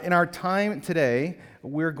In our time today,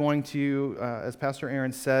 we're going to, as Pastor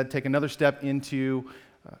Aaron said, take another step into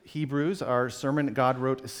Hebrews, our Sermon God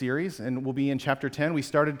Wrote series, and we'll be in chapter 10. We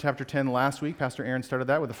started chapter 10 last week. Pastor Aaron started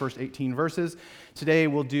that with the first 18 verses. Today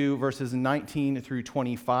we'll do verses 19 through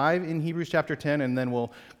 25 in Hebrews chapter 10, and then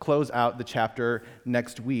we'll close out the chapter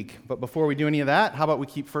next week. But before we do any of that, how about we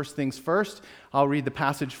keep first things first? I'll read the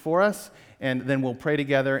passage for us, and then we'll pray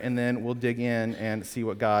together, and then we'll dig in and see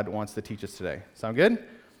what God wants to teach us today. Sound good?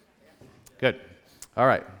 Good. All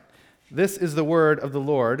right. This is the word of the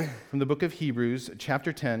Lord from the book of Hebrews,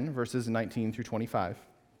 chapter 10, verses 19 through 25.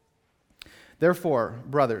 Therefore,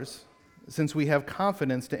 brothers, since we have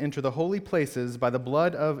confidence to enter the holy places by the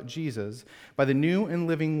blood of Jesus, by the new and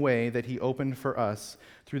living way that he opened for us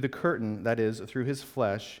through the curtain, that is, through his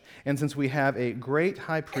flesh, and since we have a great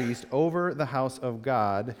high priest over the house of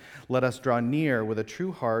God, let us draw near with a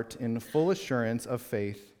true heart in full assurance of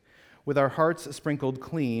faith, with our hearts sprinkled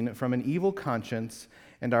clean from an evil conscience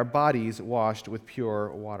and our bodies washed with pure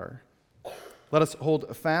water. Let us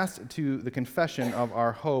hold fast to the confession of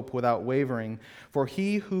our hope without wavering, for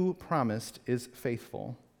he who promised is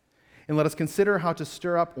faithful. And let us consider how to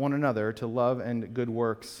stir up one another to love and good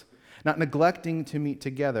works, not neglecting to meet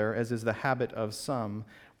together, as is the habit of some,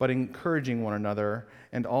 but encouraging one another,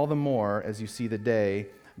 and all the more as you see the day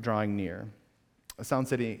drawing near. Sound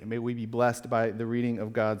City, may we be blessed by the reading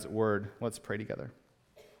of God's word. Let's pray together.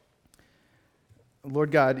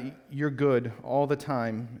 Lord God, you're good all the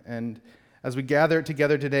time, and as we gather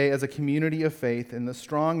together today as a community of faith in the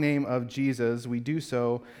strong name of Jesus, we do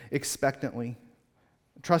so expectantly,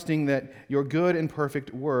 trusting that your good and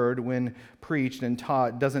perfect word, when preached and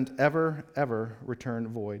taught, doesn't ever return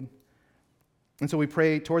void. And so we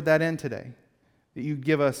pray toward that end today, that you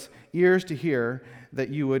give us ears to hear, that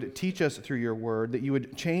you would teach us through your word, that you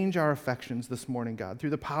would change our affections this morning, God,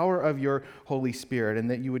 through the power of your Holy Spirit,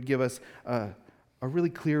 and that you would give us a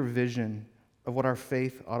really clear vision of what our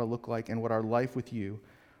faith ought to look like and what our life with you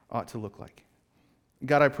ought to look like.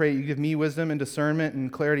 God, I pray you give me wisdom and discernment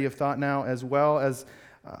and clarity of thought now, as well as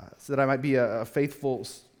so that I might be a faithful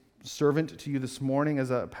servant to you this morning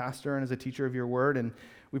as a pastor and as a teacher of your word. And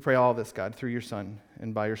we pray all of this, God, through your Son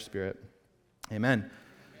and by your Spirit. Amen.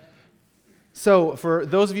 So, for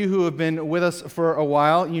those of you who have been with us for a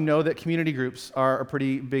while, you know that community groups are a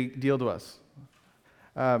pretty big deal to us.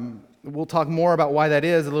 We'll talk more about why that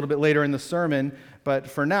is a little bit later in the sermon, but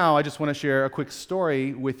for now, I just want to share a quick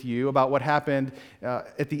story with you about what happened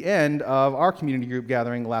at the end of our community group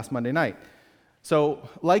gathering last Monday night. So,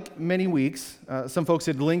 like many weeks, some folks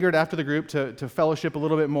had lingered after the group to fellowship a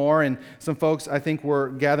little bit more, and some folks, I think, were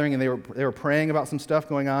gathering and they were praying about some stuff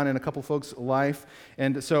going on in a couple folks' life,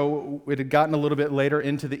 and so it had gotten a little bit later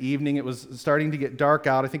into the evening. It was starting to get dark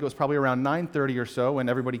out. I think it was probably around 9:30 or so when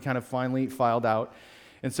everybody kind of finally filed out.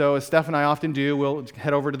 And so, as Steph and I often do, we'll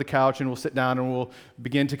head over to the couch and we'll sit down and we'll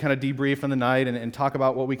begin to kind of debrief on the night and talk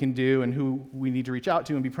about what we can do and who we need to reach out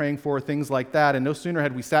to and be praying for, things like that. And no sooner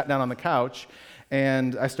had we sat down on the couch,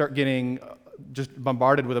 and I start getting just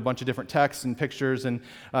bombarded with a bunch of different texts and pictures. And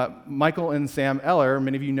Michael and Sam Eller,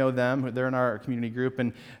 many of you know them, they're in our community group,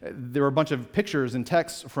 and there were a bunch of pictures and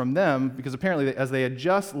texts from them because apparently as they had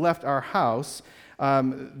just left our house,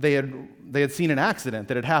 they had seen an accident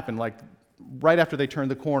that had happened, like right after they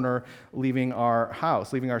turned the corner, leaving our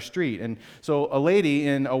house, leaving our street. And so a lady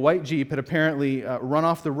in a white Jeep had apparently run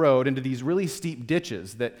off the road into these really steep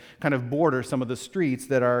ditches that kind of border some of the streets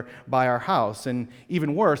that are by our house. And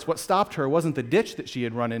even worse, what stopped her wasn't the ditch that she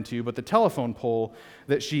had run into, but the telephone pole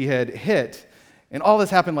that she had hit. And all this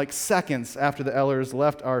happened like seconds after the Ellers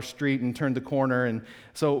left our street and turned the corner. And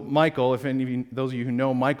so Michael, if any of you, those of you who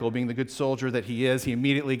know Michael, being the good soldier that he is, he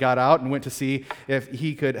immediately got out and went to see if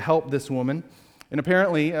he could help this woman. And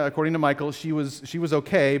apparently, according to Michael, she was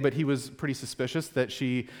okay, but he was pretty suspicious that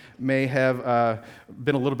she may have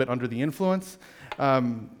been a little bit under the influence.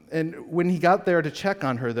 And when he got there to check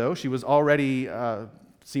on her, though, she was already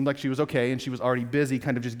seemed like she was okay, and she was already busy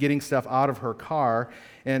kind of just getting stuff out of her car.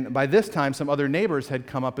 And by this time, some other neighbors had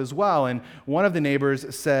come up as well, and one of the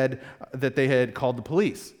neighbors said that they had called the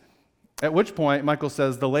police. At which point, Michael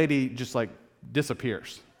says the lady just like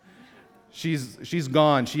disappears. She's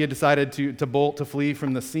gone. She had decided to bolt, to flee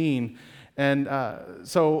from the scene. And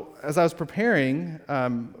so as I was preparing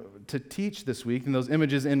to teach this week, and those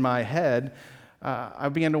images in my head, I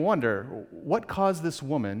began to wonder, what caused this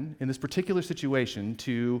woman in this particular situation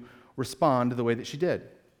to respond the way that she did?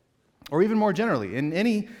 Or even more generally, in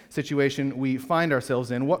any situation we find ourselves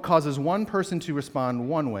in, what causes one person to respond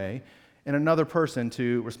one way and another person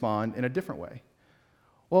to respond in a different way?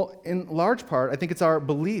 Well, in large part, I think it's our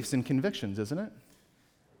beliefs and convictions, isn't it?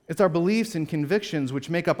 It's our beliefs and convictions which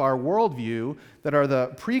make up our worldview that are the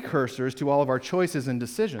precursors to all of our choices and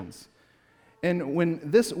decisions. And when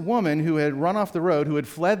this woman who had run off the road, who had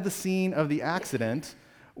fled the scene of the accident,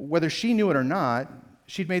 whether she knew it or not,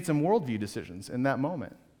 she'd made some worldview decisions in that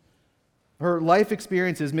moment. Her life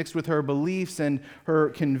experiences mixed with her beliefs and her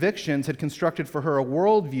convictions had constructed for her a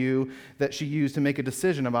worldview that she used to make a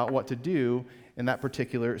decision about what to do in that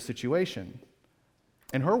particular situation.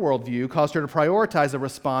 And her worldview caused her to prioritize a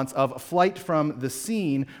response of flight from the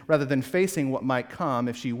scene rather than facing what might come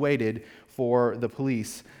if she waited for the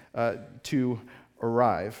police to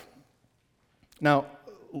arrive. Now,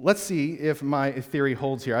 let's see if my theory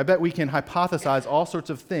holds here. I bet we can hypothesize all sorts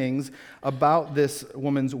of things about this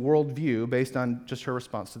woman's worldview based on just her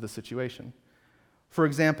response to the situation. For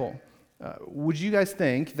example, would you guys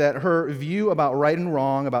think that her view about right and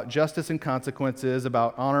wrong, about justice and consequences,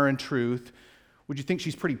 about honor and truth, would you think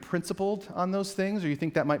she's pretty principled on those things, or you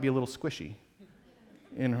think that might be a little squishy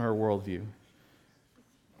in her worldview?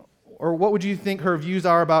 Or what would you think her views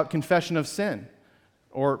are about confession of sin,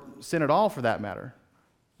 or sin at all for that matter?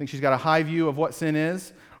 Think she's got a high view of what sin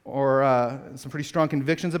is, or some pretty strong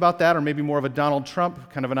convictions about that, or maybe more of a Donald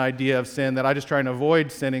Trump kind of an idea of sin that I just try and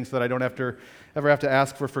avoid sinning so that I don't ever have to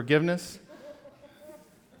ask for forgiveness?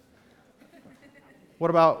 What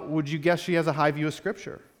about, would you guess she has a high view of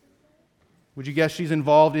Scripture? Would you guess she's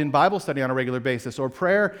involved in Bible study on a regular basis or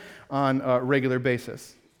prayer on a regular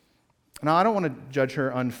basis? Now, I don't want to judge her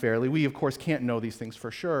unfairly. We, of course, can't know these things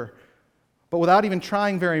for sure. But without even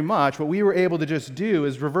trying very much, what we were able to just do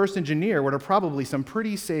is reverse engineer what are probably some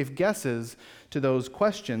pretty safe guesses to those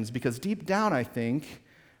questions, because deep down, I think,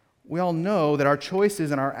 we all know that our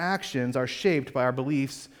choices and our actions are shaped by our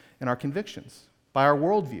beliefs and our convictions, by our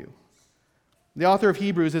worldview. The author of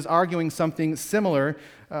Hebrews is arguing something similar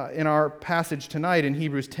in our passage tonight in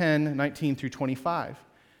Hebrews 10, 19 through 25.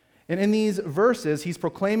 And in these verses, he's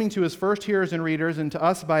proclaiming to his first hearers and readers, and to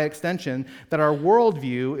us by extension, that our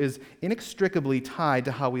worldview is inextricably tied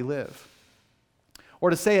to how we live.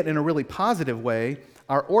 Or to say it in a really positive way,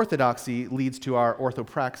 our orthodoxy leads to our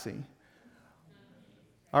orthopraxy.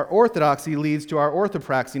 Our orthodoxy leads to our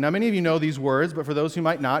orthopraxy. Now, many of you know these words, but for those who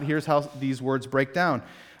might not, here's how these words break down.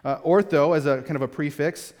 Ortho, as a kind of a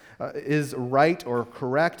prefix, is right or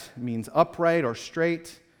correct, means upright or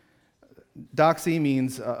straight. Doxy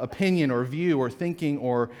means opinion or view or thinking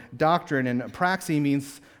or doctrine, and praxy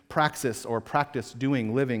means praxis or practice,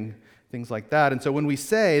 doing, living, things like that. And so when we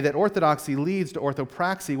say that orthodoxy leads to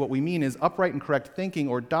orthopraxy, what we mean is upright and correct thinking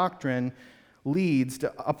or doctrine leads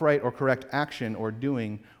to upright or correct action or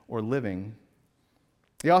doing or living.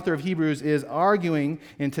 The author of Hebrews is arguing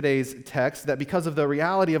in today's text that because of the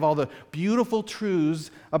reality of all the beautiful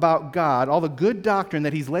truths about God, all the good doctrine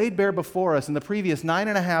that he's laid bare before us in the previous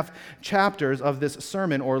 9.5 chapters of this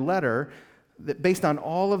sermon or letter, that based on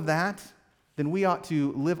all of that, then we ought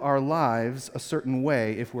to live our lives a certain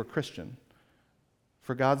way if we're Christian,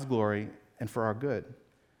 for God's glory and for our good.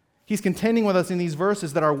 He's contending with us in these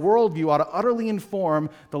verses that our worldview ought to utterly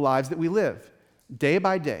inform the lives that we live, day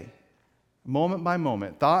by day, moment by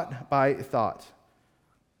moment, thought by thought.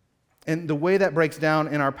 And the way that breaks down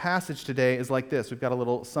in our passage today is like this. We've got a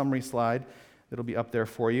little summary slide that'll be up there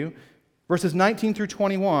for you. Verses 19 through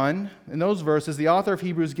 21, in those verses, the author of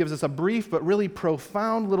Hebrews gives us a brief but really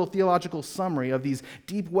profound little theological summary of these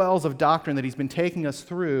deep wells of doctrine that he's been taking us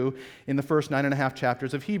through in the first 9.5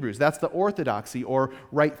 chapters of Hebrews. That's the orthodoxy or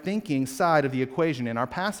right thinking side of the equation in our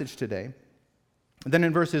passage today. Then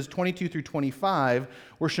in verses 22 through 25,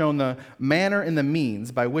 we're shown the manner and the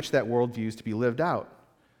means by which that worldview is to be lived out.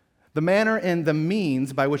 The manner and the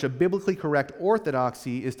means by which a biblically correct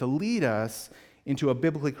orthodoxy is to lead us into a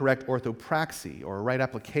biblically correct orthopraxy, or a right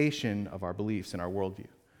application of our beliefs and our worldview.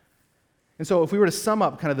 And so if we were to sum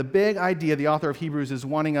up kind of the big idea the author of Hebrews is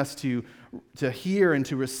wanting us to hear and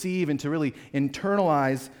to receive and to really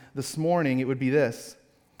internalize this morning, it would be this.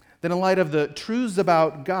 Then in light of the truths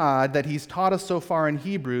about God that he's taught us so far in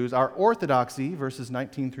Hebrews, our orthodoxy, verses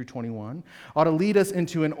 19 through 21, ought to lead us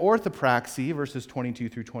into an orthopraxy, verses 22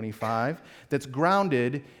 through 25, that's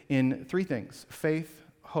grounded in three things: faith,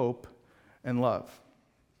 hope, and love.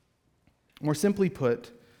 More simply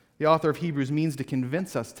put, the author of Hebrews means to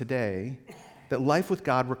convince us today that life with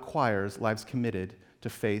God requires lives committed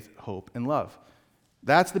to faith, hope, and love.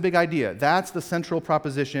 That's the big idea. That's the central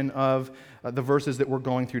proposition of the verses that we're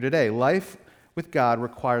going through today. Life with God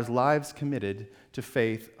requires lives committed to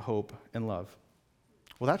faith, hope, and love.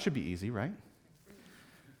 Well, that should be easy, right?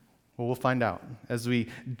 Well, we'll find out as we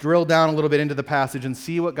drill down a little bit into the passage and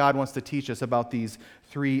see what God wants to teach us about these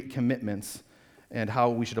three commitments and how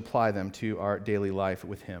we should apply them to our daily life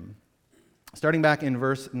with him. Starting back in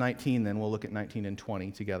verse 19, then we'll look at 19 and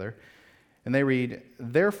 20 together. And they read,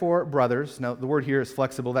 "Therefore, brothers," now the word here is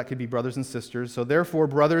flexible, that could be brothers and sisters. So therefore,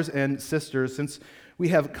 brothers and sisters, since we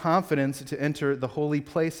have confidence to enter the holy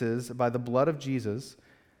places by the blood of Jesus,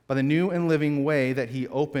 by the new and living way that he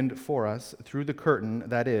opened for us through the curtain,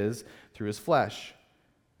 that is, through his flesh.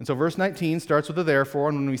 And so verse 19 starts with a therefore,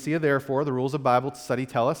 and when we see a therefore, the rules of Bible study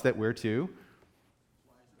tell us that we're to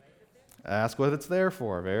ask what it's there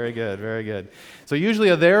for. Very good, very good. So usually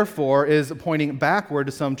a therefore is pointing backward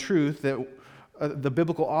to some truth that the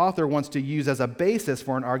biblical author wants to use as a basis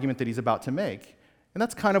for an argument that he's about to make. And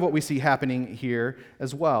that's kind of what we see happening here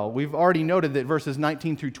as well. We've already noted that verses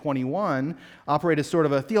 19 through 21 operate as sort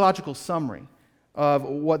of a theological summary of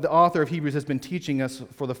what the author of Hebrews has been teaching us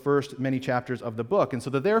for the first many chapters of the book. And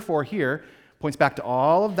so the therefore here points back to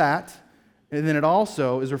all of that. And then it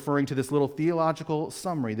also is referring to this little theological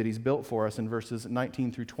summary that he's built for us in verses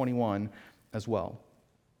 19 through 21 as well.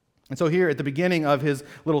 And so here at the beginning of his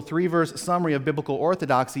little 3-verse summary of biblical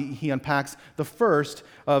orthodoxy, he unpacks the first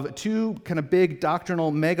of 2 kind of big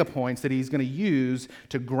doctrinal mega points that he's going to use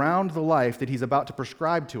to ground the life that he's about to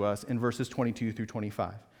prescribe to us in verses 22 through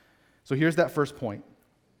 25. So here's that first point.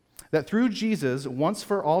 That through Jesus' once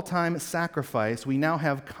for all time sacrifice, we now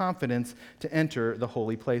have confidence to enter the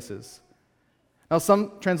holy places. Now,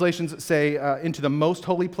 some translations say into the most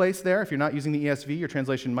holy place there. If you're not using the ESV, your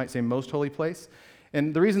translation might say most holy place.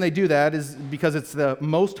 And the reason they do that is because it's the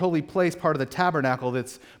most holy place part of the tabernacle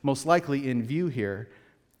that's most likely in view here.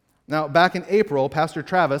 Now, back in April, Pastor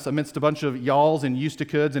Travis, amidst a bunch of y'alls and used to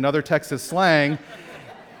coulds and other Texas slang,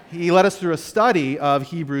 he led us through a study of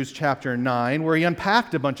Hebrews chapter 9 where he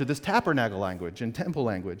unpacked a bunch of this tabernacle language and temple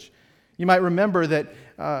language. You might remember that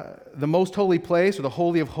the most holy place, or the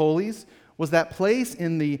Holy of Holies, was that place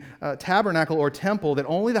in the tabernacle or temple that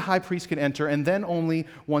only the high priest could enter, and then only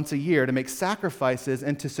once a year, to make sacrifices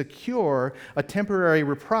and to secure a temporary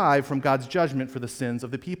reprieve from God's judgment for the sins of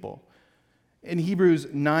the people. In Hebrews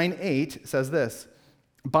 9:8 says this,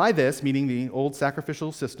 "By this," meaning the old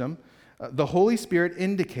sacrificial system, "the Holy Spirit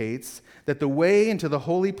indicates that the way into the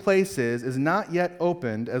holy places is not yet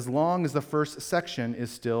opened as long as the first section is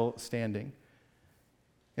still standing."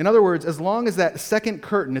 In other words, as long as that second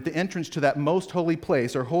curtain at the entrance to that most holy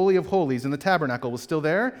place, or Holy of Holies in the tabernacle, was still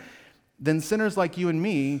there, then sinners like you and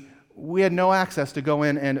me, we had no access to go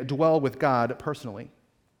in and dwell with God personally.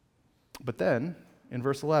 But then, in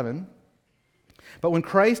verse 11, "But when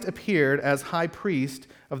Christ appeared as high priest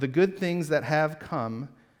of the good things that have come,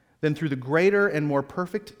 then through the greater and more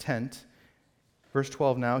perfect tent," verse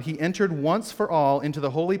 12 now, "he entered once for all into the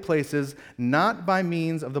holy places, not by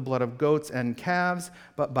means of the blood of goats and calves,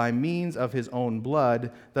 but by means of his own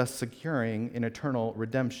blood, thus securing an eternal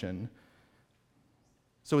redemption."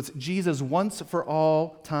 So it's Jesus' once for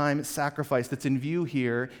all time sacrifice that's in view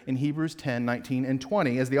here in Hebrews 10, 19, and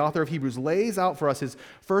 20, as the author of Hebrews lays out for us his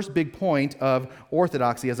first big point of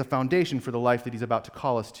orthodoxy as a foundation for the life that he's about to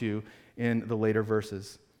call us to in the later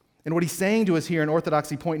verses. And what he's saying to us here in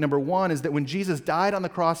orthodoxy point number 1 is that when Jesus died on the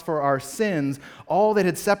cross for our sins, all that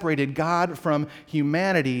had separated God from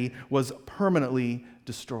humanity was permanently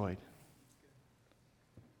destroyed.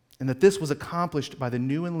 And that this was accomplished by the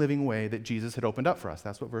new and living way that Jesus had opened up for us.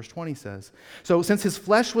 That's what verse 20 says. So since his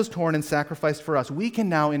flesh was torn and sacrificed for us, we can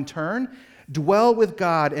now in turn dwell with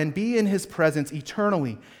God and be in his presence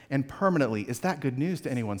eternally and permanently. Is that good news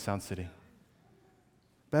to anyone, Sound City?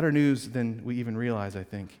 Better news than we even realize, I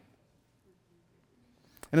think.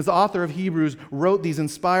 And as the author of Hebrews wrote these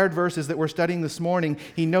inspired verses that we're studying this morning,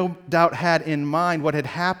 he no doubt had in mind what had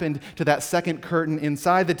happened to that second curtain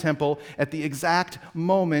inside the temple at the exact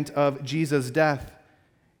moment of Jesus' death.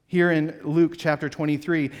 Here in Luke chapter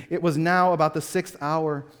 23, it was now about the 6th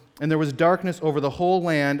hour, and there was darkness over the whole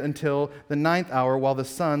land until the 9th hour, while the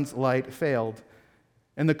sun's light failed.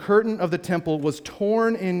 And the curtain of the temple was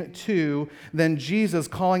torn in two. Then Jesus,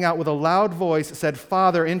 calling out with a loud voice, said,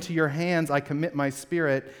 "Father, into your hands I commit my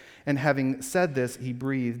spirit." And having said this, he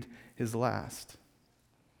breathed his last.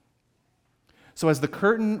 So as the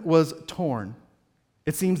curtain was torn,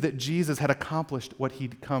 it seems that Jesus had accomplished what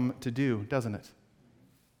he'd come to do, doesn't it?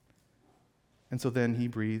 And so then he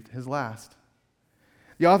breathed his last.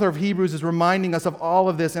 The author of Hebrews is reminding us of all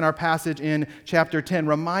of this in our passage in chapter 10,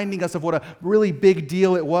 reminding us of what a really big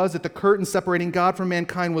deal it was that the curtain separating God from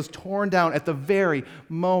mankind was torn down at the very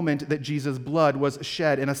moment that Jesus' blood was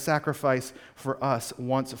shed in a sacrifice for us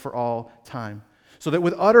once for all time. So that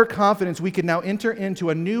with utter confidence we can now enter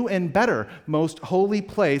into a new and better, most holy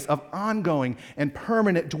place of ongoing and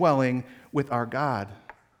permanent dwelling with our God.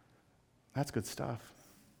 That's good stuff.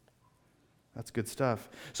 That's good stuff.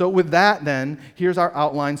 So with that then, here's our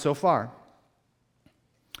outline so far.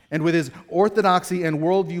 And with his orthodoxy and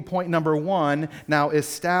worldview point number 1 now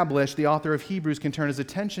established, the author of Hebrews can turn his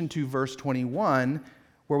attention to verse 21,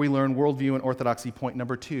 where we learn worldview and orthodoxy point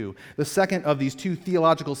number 2. The second of these 2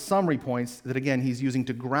 theological summary points that, again, he's using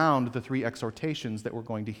to ground the 3 exhortations that we're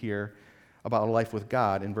going to hear about a life with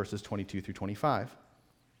God in verses 22 through 25.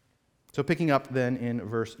 So picking up then in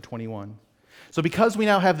verse 21. So because we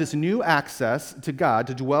now have this new access to God,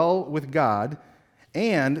 to dwell with God,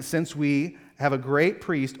 and since we have a great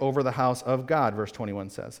priest over the house of God, verse 21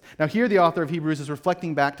 says. Now here the author of Hebrews is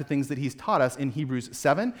reflecting back to things that he's taught us in Hebrews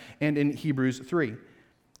 7 and in Hebrews 3.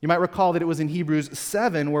 You might recall that it was in Hebrews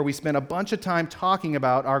 7 where we spent a bunch of time talking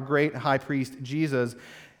about our great high priest, Jesus,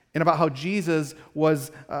 and about how Jesus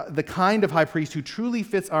was the kind of high priest who truly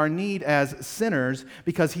fits our need as sinners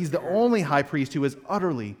because he's the only high priest who is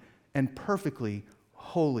utterly and perfectly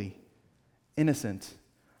holy, innocent,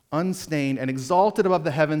 unstained, and exalted above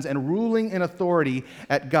the heavens and ruling in authority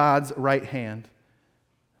at God's right hand.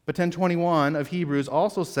 But 10:21 of Hebrews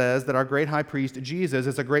also says that our great high priest, Jesus,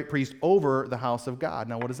 is a great priest over the house of God.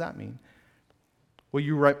 Now, what does that mean? Well,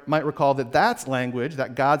 you might recall that that's language,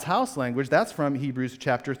 that God's house language, that's from Hebrews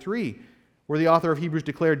chapter 3, where the author of Hebrews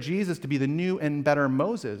declared Jesus to be the new and better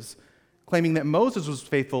Moses, claiming that Moses was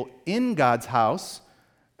faithful in God's house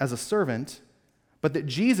as a servant, but that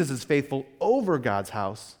Jesus is faithful over God's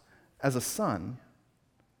house as a son.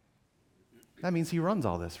 That means he runs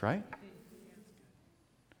all this, right?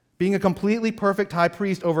 Being a completely perfect high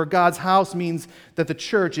priest over God's house means that the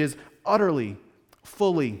church is utterly,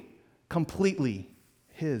 fully, completely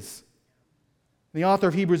his. The author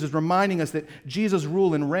of Hebrews is reminding us that Jesus'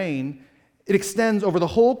 rule and reign, it extends over the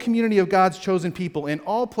whole community of God's chosen people in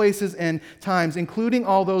all places and times, including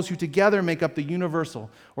all those who together make up the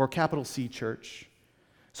universal or capital C church.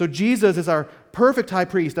 So Jesus is our perfect high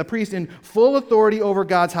priest, a priest in full authority over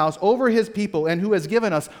God's house, over his people, and who has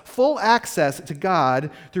given us full access to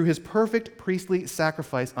God through his perfect priestly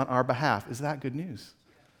sacrifice on our behalf. Is that good news?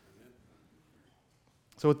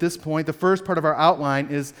 So at this point, the first part of our outline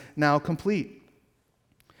is now complete.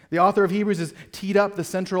 The author of Hebrews has teed up the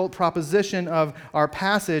central proposition of our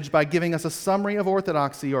passage by giving us a summary of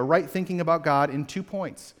orthodoxy or right thinking about God in 2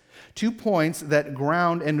 points. 2 points that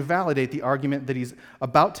ground and validate the argument that he's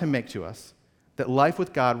about to make to us, that life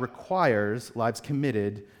with God requires lives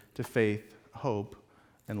committed to faith, hope,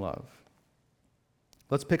 and love.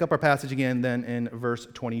 Let's pick up our passage again then in verse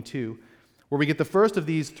 22, where we get the first of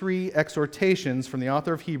these 3 exhortations from the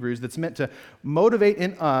author of Hebrews that's meant to motivate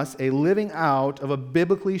in us a living out of a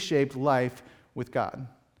biblically shaped life with God.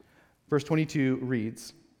 Verse 22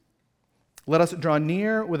 reads, "Let us draw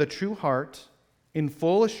near with a true heart, in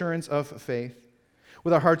full assurance of faith,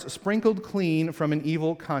 with our hearts sprinkled clean from an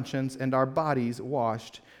evil conscience and our bodies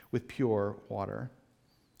washed with pure water."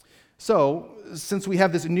 So, since we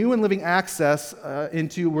have this new and living access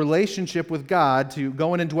into relationship with God to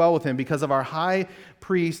go in and dwell with him because of our high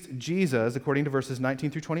priest Jesus, according to verses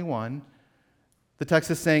 19 through 21, the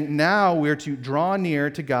text is saying now we're to draw near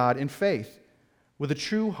to God in faith, with a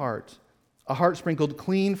true heart, a heart sprinkled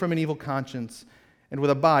clean from an evil conscience, and with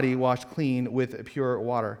a body washed clean with pure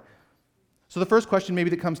water. So the first question maybe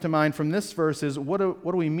that comes to mind from this verse is, what do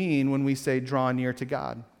we mean when we say draw near to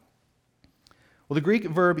God? Well, the Greek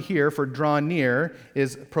verb here for draw near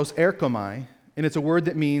is proserchomai, and it's a word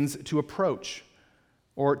that means to approach,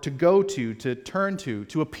 or to go to turn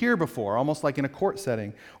to appear before, almost like in a court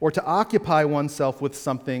setting, or to occupy oneself with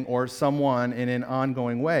something or someone in an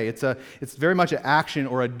ongoing way. It's very much an action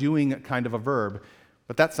or a doing kind of a verb.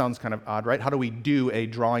 But that sounds kind of odd, right? How do we do a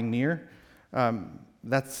drawing near?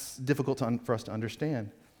 That's difficult for us to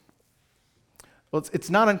understand. Well, it's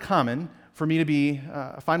not uncommon for me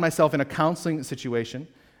to find myself in a counseling situation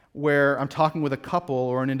where I'm talking with a couple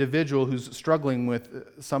or an individual who's struggling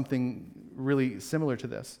with something really similar to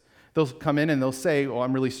this. They'll come in and they'll say, "Oh,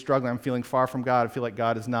 I'm really struggling. I'm feeling far from God. I feel like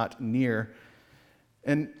God is not near."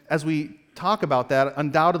 And as we talk about that,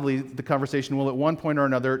 undoubtedly the conversation will at one point or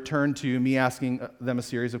another turn to me asking them a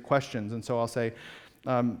series of questions. And so I'll say,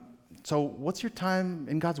 so what's your time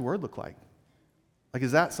in God's Word look like? Like,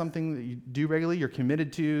 is that something that you do regularly, you're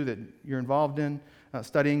committed to, that you're involved in,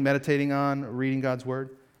 studying, meditating on, reading God's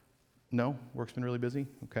Word? No? Work's been really busy?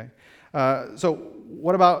 Okay. So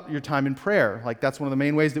what about your time in prayer? Like, that's one of the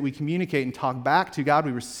main ways that we communicate and talk back to God.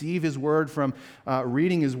 We receive His Word from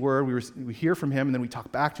reading His Word. We hear from Him, and then we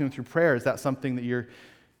talk back to Him through prayer. Is that something that you're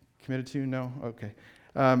committed to? No? Okay.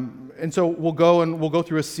 And so we'll go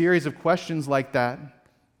through a series of questions like that.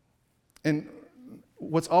 And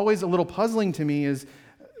what's always a little puzzling to me is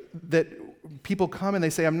that people come and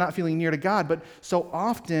they say, "I'm not feeling near to God," but so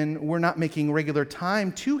often we're not making regular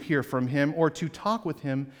time to hear from Him or to talk with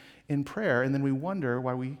Him in prayer, and then we wonder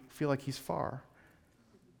why we feel like he's far.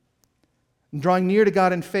 Drawing near to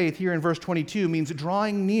God in faith here in verse 22 means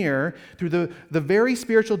drawing near through the very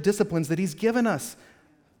spiritual disciplines that he's given us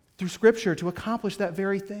through Scripture to accomplish that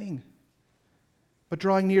very thing. But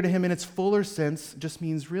drawing near to him in its fuller sense just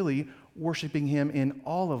means really worshiping him in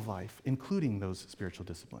all of life, including those spiritual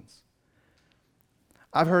disciplines.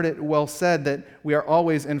 I've heard it well said that we are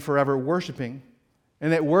always and forever worshiping,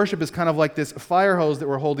 and that worship is kind of like this fire hose that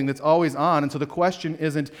we're holding that's always on. And so the question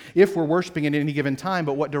isn't if we're worshiping at any given time,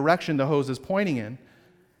 but what direction the hose is pointing in.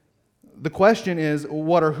 The question is,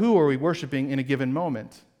 what or who are we worshiping in a given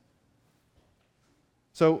moment?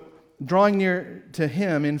 So drawing near to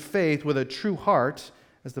him in faith with a true heart,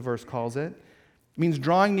 as the verse calls it, means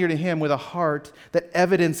drawing near to him with a heart that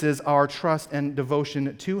evidences our trust and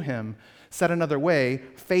devotion to him. Said another way,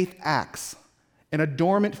 faith acts. And a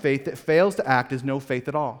dormant faith that fails to act is no faith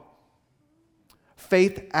at all.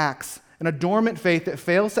 Faith acts. And a dormant faith that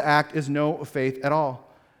fails to act is no faith at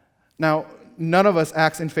all. Now, none of us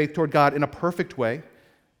acts in faith toward God in a perfect way,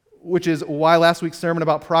 which is why last week's sermon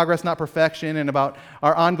about progress, not perfection, and about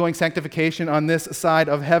our ongoing sanctification on this side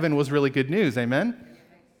of heaven was really good news. Amen?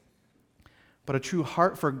 But a true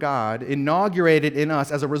heart for God, inaugurated in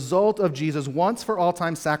us as a result of Jesus' once for all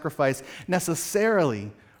time sacrifice,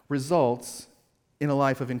 necessarily results in a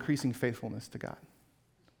life of increasing faithfulness to God.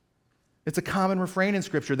 It's a common refrain in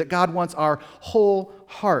Scripture that God wants our whole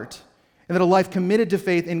heart, and that a life committed to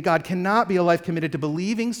faith in God cannot be a life committed to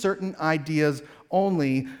believing certain ideas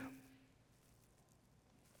only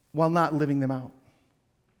while not living them out,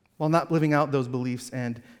 while not living out those beliefs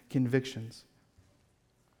and convictions.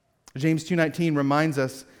 James 2:19 reminds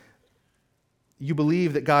us, you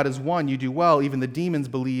believe that God is one, you do well, even the demons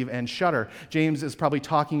believe and shudder. James is probably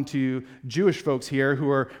talking to Jewish folks here who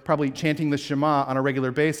are probably chanting the Shema on a regular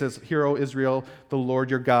basis. Hear, O Israel, the Lord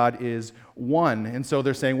your God is one. And so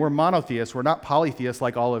they're saying, we're monotheists, we're not polytheists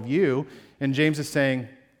like all of you. And James is saying,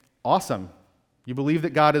 awesome, you believe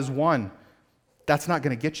that God is one. That's not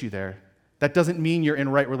going to get you there. That doesn't mean you're in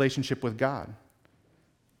right relationship with God.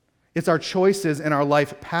 It's our choices and our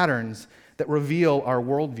life patterns that reveal our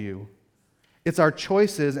worldview. It's our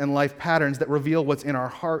choices and life patterns that reveal what's in our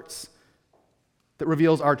hearts, that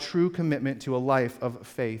reveals our true commitment to a life of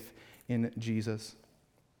faith in Jesus.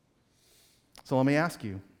 So let me ask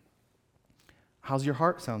you, how's your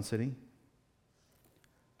heart, Sound City?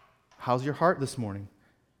 How's your heart this morning?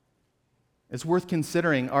 It's worth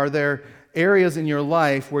considering, are there areas in your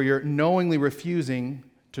life where you're knowingly refusing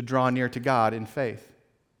to draw near to God in faith?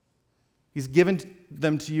 He's given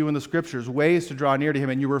them to you in the Scriptures, ways to draw near to him,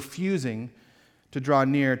 and you're refusing to draw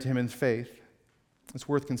near to him in faith. It's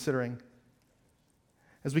worth considering.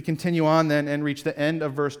 As we continue on then and reach the end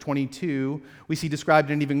of verse 22, we see described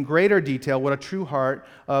in even greater detail what a true heart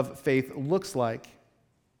of faith looks like.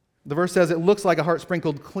 The verse says it looks like a heart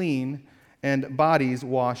sprinkled clean and bodies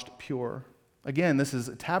washed pure. Again, this is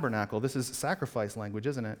tabernacle. This is sacrifice language,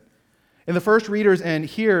 isn't it? And the first readers and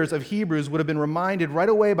hearers of Hebrews would have been reminded right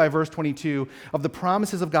away by verse 22 of the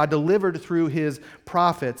promises of God delivered through his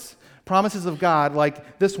prophets. Promises of God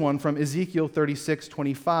like this one from Ezekiel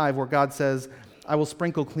 36:25, where God says, I will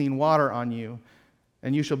sprinkle clean water on you,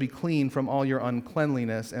 and you shall be clean from all your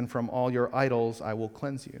uncleanliness, and from all your idols I will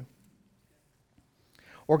cleanse you.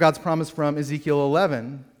 Or God's promise from Ezekiel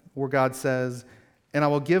 11, where God says, and I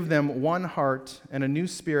will give them one heart, and a new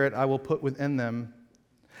spirit I will put within them.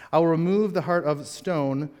 I will remove the heart of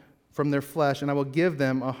stone from their flesh, and I will give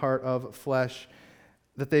them a heart of flesh,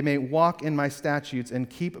 that they may walk in my statutes and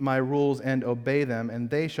keep my rules and obey them, and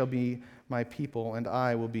they shall be my people, and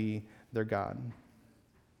I will be their God.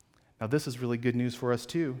 Now, this is really good news for us,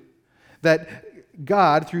 too. That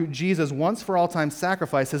God, through Jesus' once-for-all-time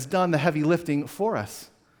sacrifice, has done the heavy lifting for us.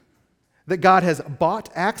 That God has bought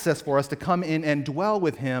access for us to come in and dwell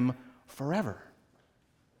with him forever.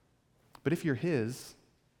 But if you're his,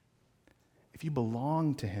 if you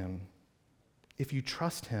belong to him, if you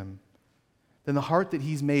trust him, then the heart that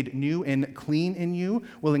he's made new and clean in you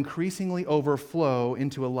will increasingly overflow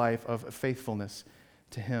into a life of faithfulness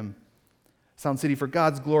to him. Sound City, for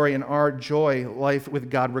God's glory and our joy, life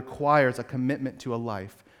with God requires a commitment to a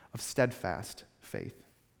life of steadfast faith.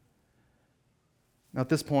 Now, at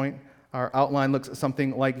this point, our outline looks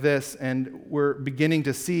something like this, and we're beginning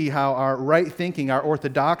to see how our right thinking, our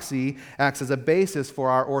orthodoxy, acts as a basis for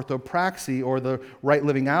our orthopraxy, or the right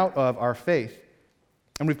living out of our faith.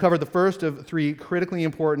 And we've covered the first of three critically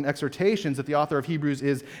important exhortations that the author of Hebrews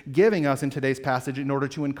is giving us in today's passage in order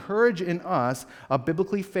to encourage in us a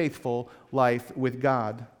biblically faithful life with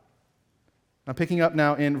God. Now, picking up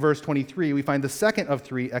now in verse 23, we find the second of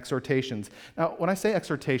three exhortations. Now, when I say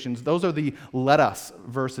exhortations, those are the let us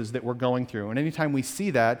verses that we're going through. And anytime we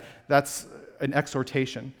see that, that's an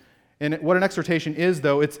exhortation. And what an exhortation is,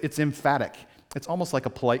 though, it's emphatic. It's almost like a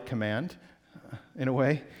polite command, in a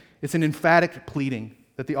way. It's an emphatic pleading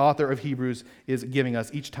that the author of Hebrews is giving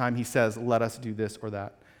us each time he says, let us do this or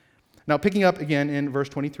that. Now, picking up again in verse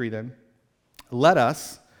 23 then, let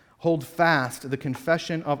us hold fast the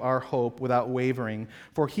confession of our hope without wavering,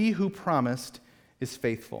 for he who promised is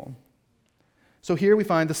faithful. So here we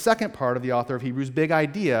find the second part of the author of Hebrews' big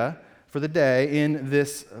idea for the day in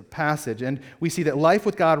this passage. And we see that life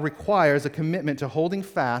with God requires a commitment to holding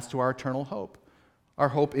fast to our eternal hope, our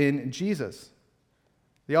hope in Jesus.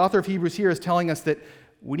 The author of Hebrews here is telling us that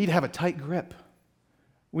we need to have a tight grip.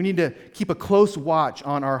 We need to keep a close watch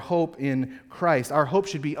on our hope in Christ. Our hope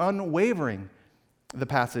should be unwavering, the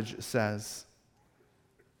passage says.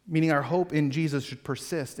 Meaning our hope in Jesus should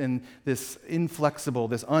persist in this inflexible,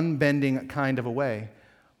 this unbending kind of a way.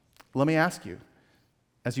 Let me ask you,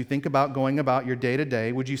 as you think about going about your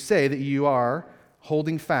day-to-day, would you say that you are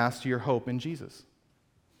holding fast to your hope in Jesus?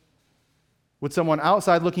 Would someone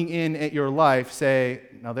outside looking in at your life say,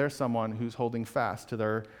 now there's someone who's holding fast to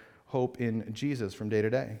their hope in Jesus from day to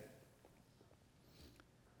day?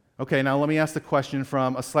 Okay, now let me ask the question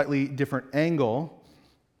from a slightly different angle,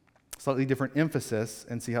 slightly different emphasis,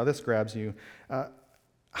 and see how this grabs you.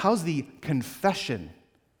 How's the confession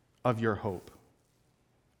of your hope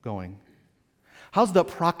going? How's the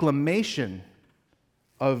proclamation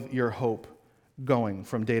of your hope going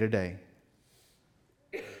from day to day?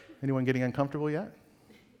 Anyone getting uncomfortable yet?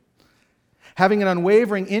 Having an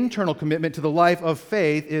unwavering internal commitment to the life of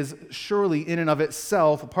faith is surely in and of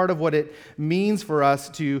itself part of what it means for us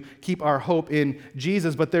to keep our hope in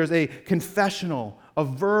Jesus, but there's a confessional, a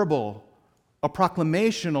verbal, a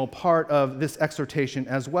proclamational part of this exhortation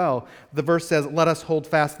as well. The verse says, let us hold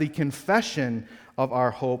fast the confession of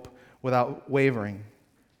our hope without wavering.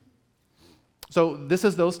 So this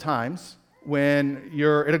is those times when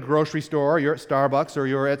you're at a grocery store, or you're at Starbucks, or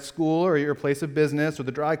you're at school, or your place of business, or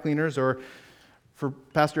the dry cleaners, or for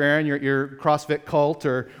Pastor Aaron, your CrossFit cult,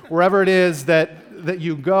 or wherever it is that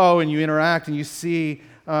you go and you interact and you see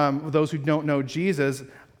those who don't know Jesus.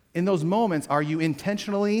 In those moments, are you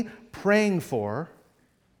intentionally praying for,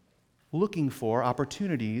 looking for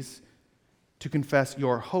opportunities to confess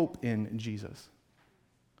your hope in Jesus,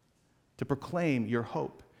 to proclaim your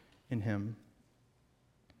hope in Him?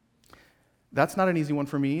 That's not an easy one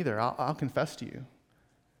for me either. I'll confess to you.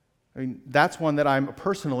 I mean, that's one that I'm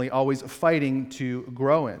personally always fighting to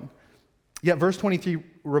grow in. Yet verse 23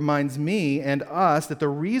 reminds me and us that the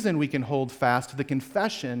reason we can hold fast to the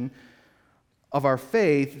confession of our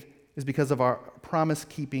faith is because of our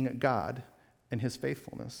promise-keeping God and His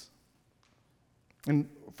faithfulness. In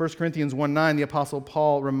 1 Corinthians 1:9, the Apostle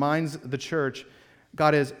Paul reminds the church,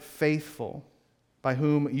 God is faithful, by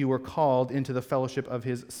whom you were called into the fellowship of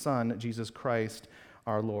His Son, Jesus Christ,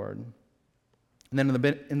 our Lord. And then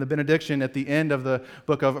in the benediction at the end of the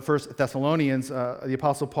book of 1 Thessalonians, the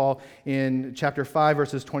Apostle Paul in chapter 5,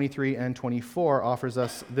 verses 23 and 24 offers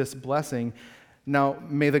us this blessing. Now,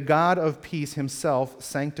 may the God of peace Himself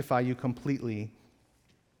sanctify you completely,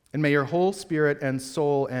 and may your whole spirit and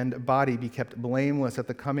soul and body be kept blameless at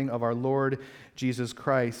the coming of our Lord Jesus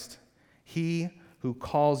Christ. He who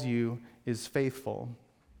calls you is faithful.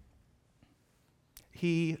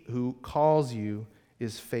 He who calls you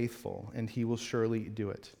is faithful, and He will surely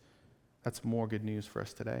do it. That's more good news for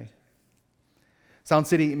us today. Sound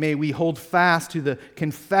City, may we hold fast to the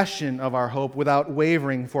confession of our hope without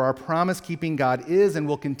wavering, for our promise-keeping God is and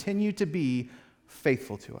will continue to be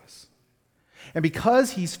faithful to us. And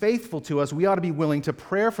because He's faithful to us, we ought to be willing to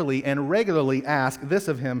prayerfully and regularly ask this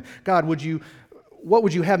of Him: God, what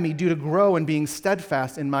would you have me do to grow in being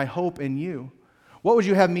steadfast in my hope in you? What would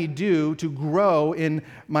you have me do to grow in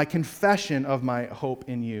my confession of my hope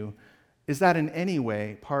in you? Is that in any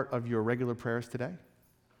way part of your regular prayers today?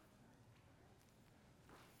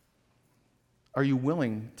 Are you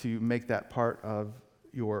willing to make that part of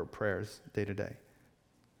your prayers day to day?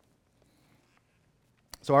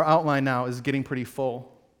 So our outline now is getting pretty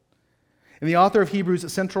full. And the author of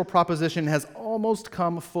Hebrews' central proposition has almost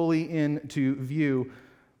come fully into view.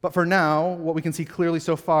 But for now, what we can see clearly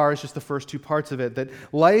so far is just the first two parts of it, that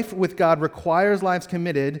life with God requires lives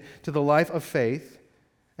committed to the life of faith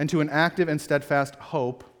and to an active and steadfast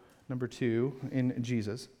hope, number 2, in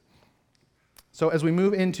Jesus. So as we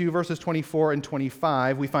move into verses 24 and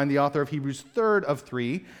 25, we find the author of Hebrews' third of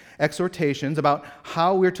 3 exhortations about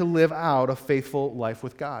how we're to live out a faithful life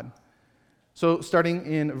with God. So starting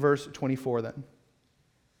in verse 24 then.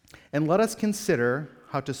 And let us consider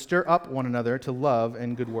how to stir up one another to love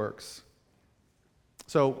and good works.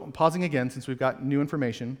 So, pausing again, since we've got new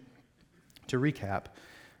information, to recap.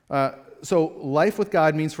 So, life with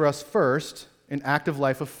God means for us first an active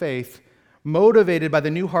life of faith, motivated by the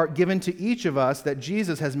new heart given to each of us that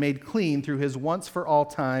Jesus has made clean through his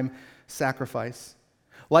once-for-all-time sacrifice.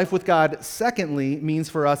 Life with God, secondly, means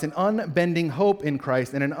for us an unbending hope in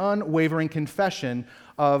Christ and an unwavering confession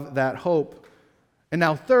of that hope. And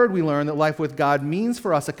now, third, we learn that life with God means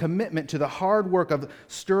for us a commitment to the hard work of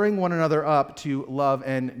stirring one another up to love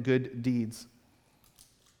and good deeds.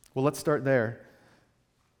 Well, let's start there.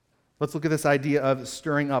 Let's look at this idea of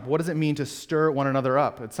stirring up. What does it mean to stir one another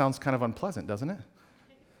up? It sounds kind of unpleasant, doesn't it?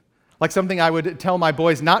 Like something I would tell my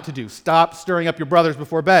boys not to do. Stop stirring up your brothers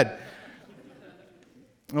before bed.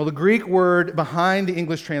 Well, the Greek word behind the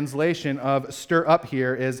English translation of stir up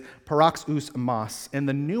here is paroxysmos, and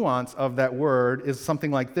the nuance of that word is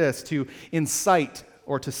something like this: to incite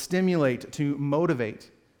or to stimulate, to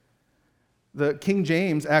motivate. The King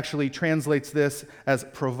James actually translates this as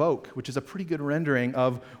provoke, which is a pretty good rendering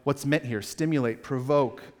of what's meant here: stimulate,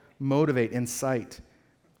 provoke, motivate, incite.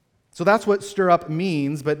 So that's what stir up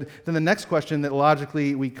means, but then the next question that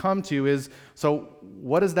logically we come to is, so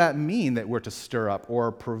what does that mean that we're to stir up or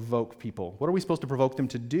provoke people? What are we supposed to provoke them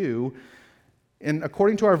to do? And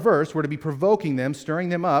according to our verse, we're to be provoking them, stirring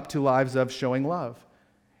them up to lives of showing love.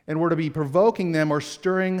 And we're to be provoking them or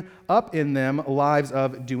stirring up in them lives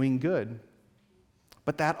of doing good.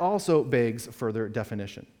 But that also begs further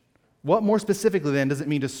definition. What more specifically then does it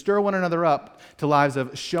mean to stir one another up to lives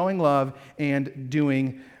of showing love and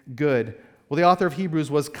doing good? Well, the author of Hebrews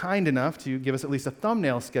was kind enough to give us at least a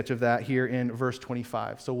thumbnail sketch of that here in verse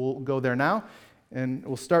 25. So we'll go there now, and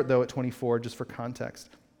we'll start, though, at 24 just for context.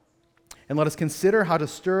 And let us consider how to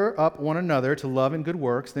stir up one another to love and good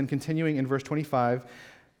works, then continuing in verse 25,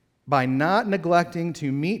 by not neglecting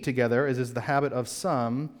to meet together, as is the habit of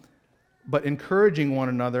some, but encouraging one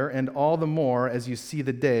another, and all the more as you see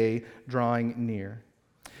the day drawing near.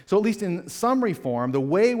 So at least in summary form, the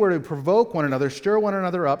way we're to provoke one another, stir one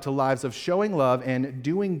another up to lives of showing love and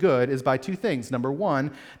doing good is by two things. Number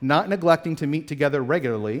one, not neglecting to meet together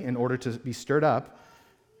regularly in order to be stirred up.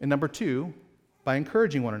 And number two, by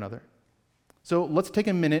encouraging one another. So let's take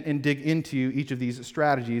a minute and dig into each of these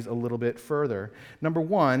strategies a little bit further. Number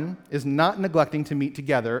one is not neglecting to meet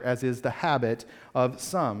together, as is the habit of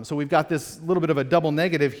some. So we've got this little bit of a double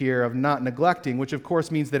negative here of not neglecting, which of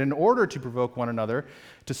course means that in order to provoke one another,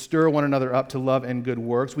 to stir one another up to love and good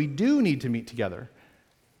works, we do need to meet together.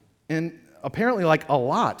 And apparently like a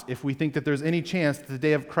lot, if we think that there's any chance that the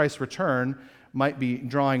day of Christ's return might be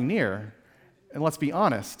drawing near. And let's be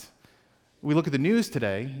honest. We look at the news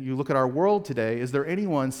today, you look at our world today, is there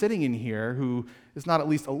anyone sitting in here who is not at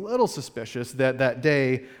least a little suspicious that that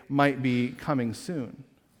day might be coming soon?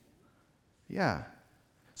 Yeah.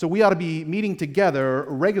 So we ought to be meeting together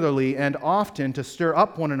regularly and often to stir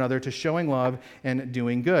up one another to showing love and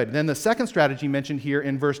doing good. Then the second strategy mentioned here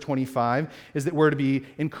in verse 25 is that we're to be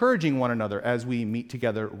encouraging one another as we meet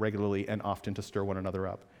together regularly and often to stir one another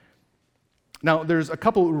up. Now, there's a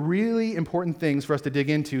couple really important things for us to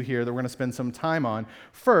dig into here that we're going to spend some time on.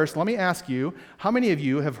 First, let me ask you, how many of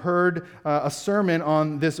you have heard a sermon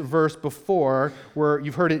on this verse before where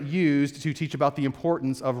you've heard it used to teach about the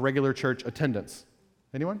importance of regular church attendance?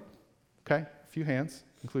 Anyone? Okay, a few hands,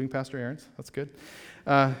 including Pastor Aaron's. That's good.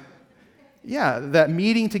 That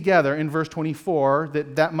meeting together in verse 24,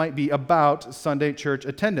 that might be about Sunday church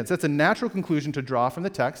attendance. That's a natural conclusion to draw from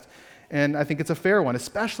the text. And I think it's a fair one,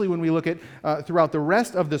 especially when we look at throughout the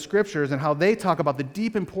rest of the scriptures and how they talk about the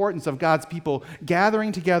deep importance of God's people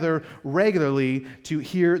gathering together regularly to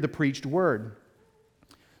hear the preached word.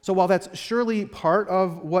 So while that's surely part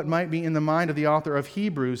of what might be in the mind of the author of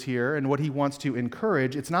Hebrews here and what he wants to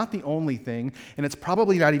encourage, it's not the only thing, and it's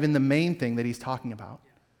probably not even the main thing that he's talking about.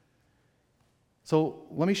 So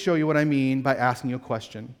let me show you what I mean by asking you a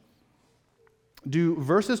question. Do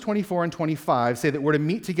verses 24 and 25 say that we're to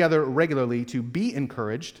meet together regularly to be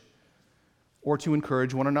encouraged or to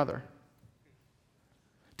encourage one another?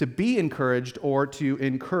 To be encouraged or to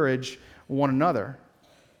encourage one another?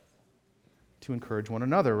 To encourage one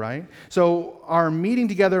another, right? So our meeting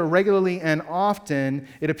together regularly and often,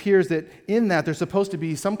 it appears that in that there's supposed to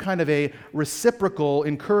be some kind of a reciprocal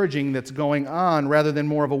encouraging that's going on rather than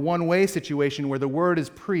more of a one-way situation where the word is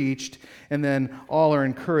preached and then all are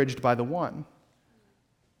encouraged by the one.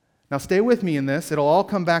 Now stay with me in this. It'll all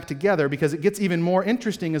come back together because it gets even more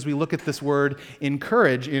interesting as we look at this word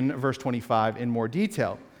encourage in verse 25 in more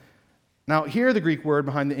detail. Now here the Greek word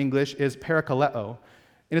behind the English is parakaleo.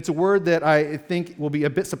 And it's a word that I think will be a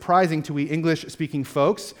bit surprising to we English-speaking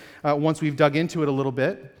folks once we've dug into it a little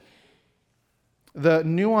bit. The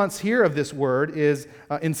nuance here of this word is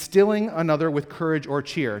instilling another with courage or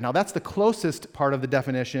cheer. Now, that's the closest part of the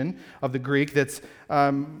definition of the Greek that's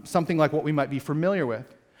something like what we might be familiar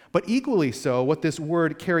with. But equally so, what this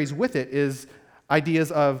word carries with it is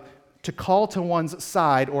ideas of to call to one's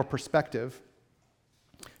side or perspective,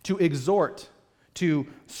 to exhort, to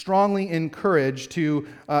strongly encourage, to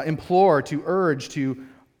implore, to urge, to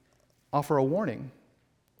offer a warning,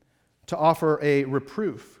 to offer a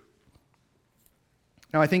reproof.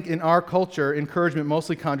 Now, I think in our culture, encouragement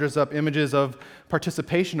mostly conjures up images of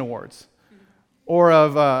participation awards or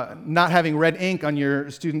of not having red ink on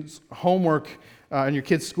your students' homework and your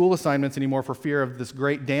kids' school assignments anymore for fear of this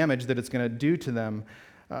great damage that it's going to do to them.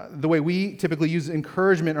 The way we typically use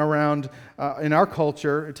encouragement around in our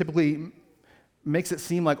culture, it typically makes it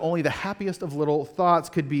seem like only the happiest of little thoughts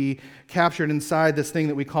could be captured inside this thing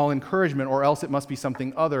that we call encouragement, or else it must be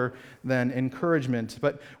something other than encouragement.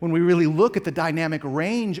 But when we really look at the dynamic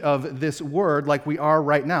range of this word, like we are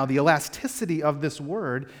right now, the elasticity of this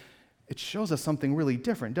word, it shows us something really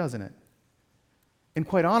different, doesn't it? And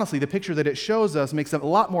quite honestly, the picture that it shows us makes a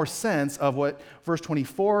lot more sense of what verse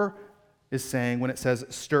 24 is saying when it says,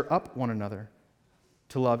 stir up one another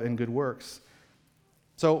to love and good works.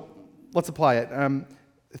 So let's apply it.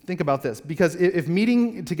 Think about this. Because if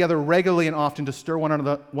meeting together regularly and often to stir one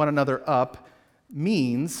another up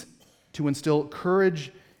means to instill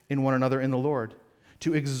courage in one another in the Lord,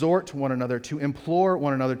 to exhort one another, to implore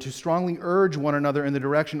one another, to strongly urge one another in the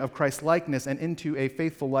direction of Christ's likeness and into a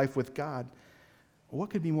faithful life with God, what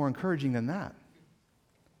could be more encouraging than that?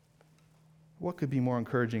 What could be more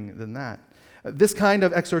encouraging than that? This kind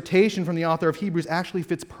of exhortation from the author of Hebrews actually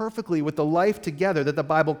fits perfectly with the life together that the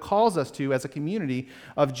Bible calls us to as a community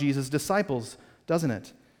of Jesus' disciples, doesn't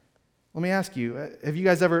it? Let me ask you, have you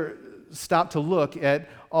guys ever stopped to look at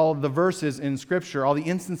all the verses in Scripture, all the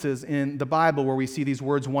instances in the Bible where we see these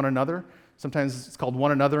words one another? Sometimes it's called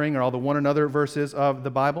one anothering, or all the one another verses of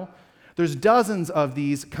the Bible. There's dozens of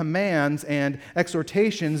these commands and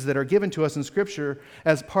exhortations that are given to us in Scripture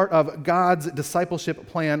as part of God's discipleship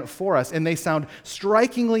plan for us, and they sound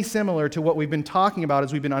strikingly similar to what we've been talking about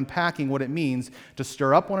as we've been unpacking what it means to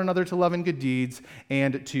stir up one another to love and good deeds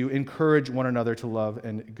and to encourage one another to love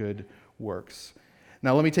and good works.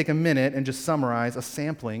 Now, let me take a minute and just summarize a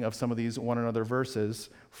sampling of some of these one another verses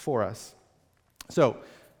for us. So,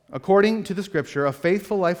 according to the Scripture, a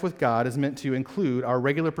faithful life with God is meant to include our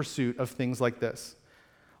regular pursuit of things like this: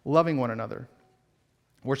 loving one another,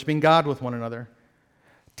 worshiping God with one another,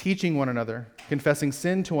 teaching one another, confessing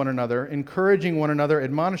sin to one another, encouraging one another,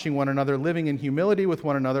 admonishing one another, living in humility with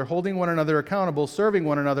one another, holding one another accountable, serving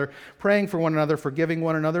one another, praying for one another, forgiving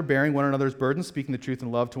one another, bearing one another's burdens, speaking the truth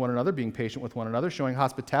in love to one another, being patient with one another, showing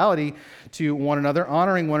hospitality to one another,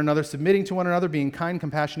 honoring one another, submitting to one another, being kind,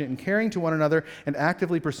 compassionate, and caring to one another, and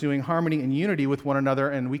actively pursuing harmony and unity with one another.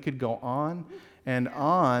 And we could go on and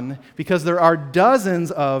on, because there are dozens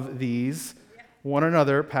of these one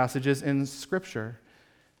another passages in Scripture.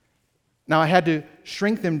 Now, I had to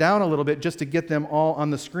shrink them down a little bit just to get them all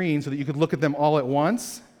on the screen so that you could look at them all at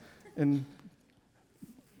once. And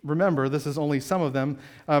remember, this is only some of them.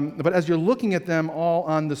 But as you're looking at them all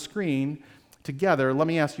on the screen together, let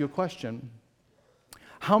me ask you a question.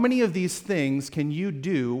 How many of these things can you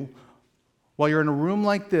do while you're in a room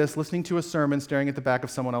like this, listening to a sermon, staring at the back of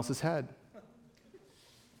someone else's head?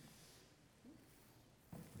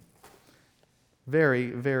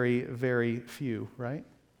 Very, very, very few, right?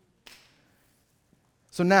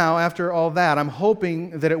 So now, after all that, I'm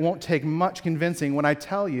hoping that it won't take much convincing when I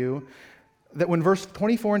tell you that when verse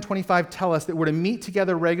 24 and 25 tell us that we're to meet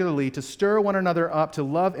together regularly to stir one another up to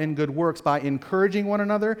love and good works by encouraging one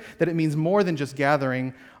another, that it means more than just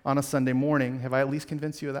gathering on a Sunday morning. Have I at least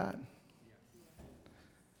convinced you of that?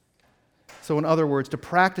 So in other words, to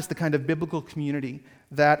practice the kind of biblical community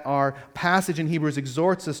that our passage in Hebrews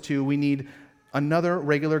exhorts us to, we need another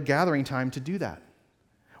regular gathering time to do that.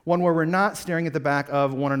 One where we're not staring at the back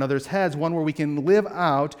of one another's heads, one where we can live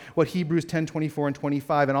out what Hebrews 10, 24, and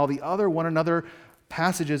 25 and all the other one another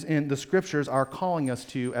passages in the Scriptures are calling us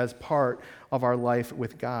to as part of our life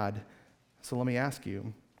with God. So let me ask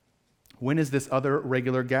you, when is this other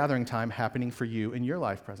regular gathering time happening for you in your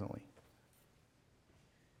life presently?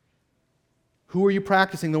 Who are you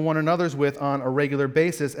practicing the one another's with on a regular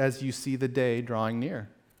basis as you see the day drawing near?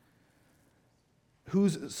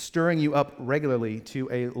 Who's stirring you up regularly to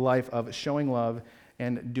a life of showing love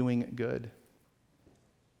and doing good?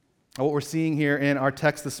 What we're seeing here in our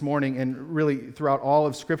text this morning and really throughout all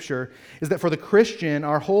of Scripture is that for the Christian,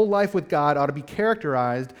 our whole life with God ought to be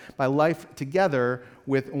characterized by life together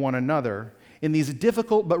with one another in these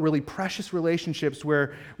difficult but really precious relationships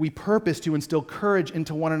where we purpose to instill courage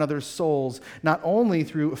into one another's souls, not only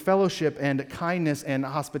through fellowship and kindness and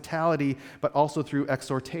hospitality, but also through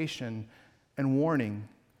exhortation and warning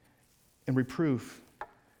and reproof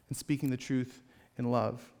and speaking the truth in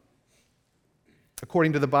love.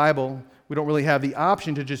 According to the Bible, we don't really have the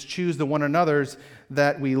option to just choose the one another's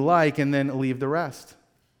that we like and then leave the rest.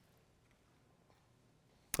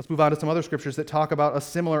 Let's move on to some other scriptures that talk about a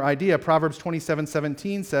similar idea. Proverbs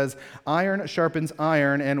 27:17 says, "Iron sharpens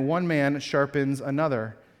iron, and one man sharpens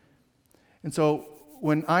another." And so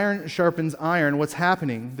when iron sharpens iron, what's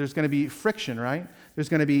happening? There's going to be friction, right? There's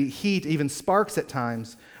going to be heat, even sparks at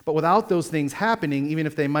times. But without those things happening, even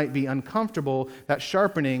if they might be uncomfortable, that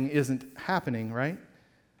sharpening isn't happening, right?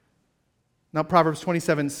 Now, Proverbs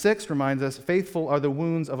 27:6 reminds us, "Faithful are the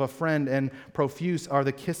wounds of a friend, and profuse are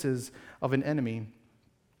the kisses of an enemy."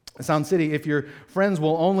 Sound City, if your friends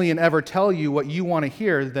will only and ever tell you what you want to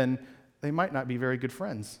hear, then they might not be very good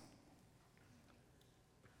friends.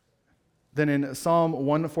 Then in Psalm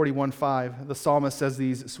 141:5, the psalmist says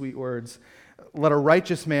these sweet words, "Let a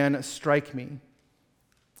righteous man strike me.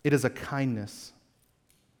 It is a kindness.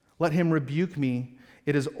 Let him rebuke me.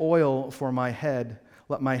 It is oil for my head.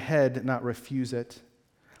 Let my head not refuse it.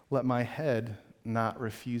 Let my head not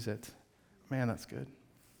refuse it." Man, that's good.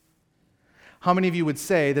 How many of you would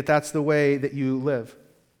say that that's the way that you live?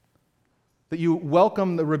 That you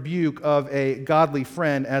welcome the rebuke of a godly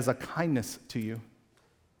friend as a kindness to you?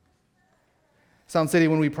 Sound City,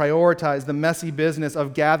 when we prioritize the messy business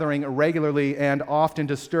of gathering regularly and often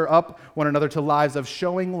to stir up one another to lives of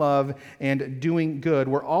showing love and doing good,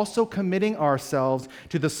 we're also committing ourselves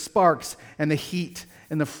to the sparks and the heat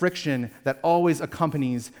and the friction that always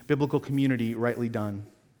accompanies biblical community rightly done.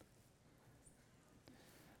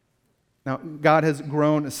 Now, God has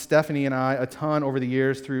grown Stephanie and I a ton over the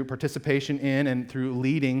years through participation in and through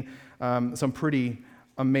leading some pretty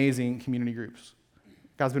amazing community groups.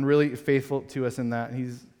 God's been really faithful to us in that.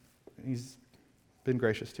 He's been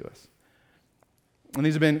gracious to us. And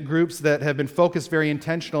these have been groups that have been focused very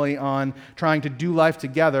intentionally on trying to do life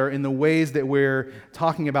together in the ways that we're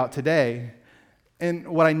talking about today. And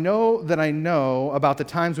what I know about the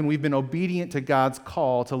times when we've been obedient to God's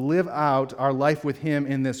call to live out our life with Him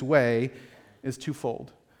in this way is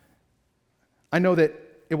twofold. I know that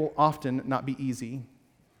it will often not be easy,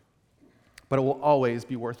 but it will always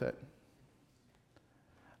be worth it.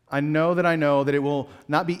 I know that it will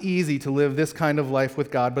not be easy to live this kind of life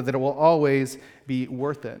with God, but that it will always be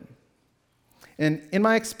worth it. And in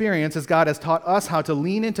my experience, as God has taught us how to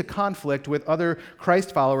lean into conflict with other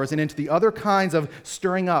Christ followers and into the other kinds of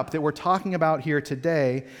stirring up that we're talking about here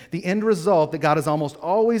today, the end result that God has almost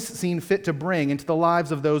always seen fit to bring into the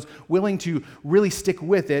lives of those willing to really stick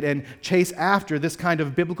with it and chase after this kind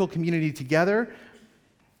of biblical community together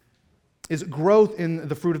is growth in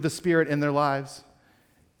the fruit of the Spirit in their lives.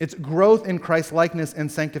 It's growth in Christ-likeness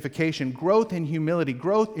and sanctification, growth in humility,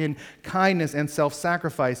 growth in kindness and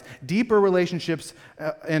self-sacrifice, deeper relationships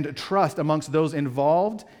and trust amongst those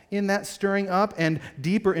involved in that stirring up, and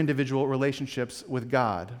deeper individual relationships with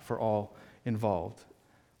God for all involved.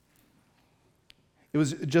 It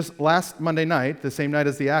was just last Monday night, the same night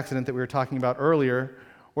as the accident that we were talking about earlier,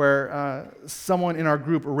 where someone in our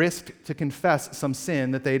group risked to confess some sin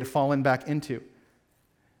that they'd fallen back into.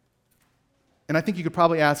 And I think you could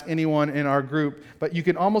probably ask anyone in our group, but you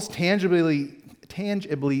can almost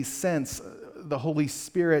tangibly sense the Holy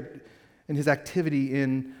Spirit and His activity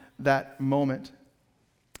in that moment.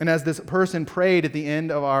 And as this person prayed at the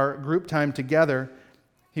end of our group time together,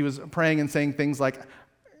 he was praying and saying things like,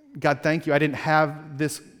 "God, thank you, I didn't have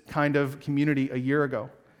this kind of community a year ago."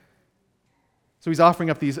 So he's offering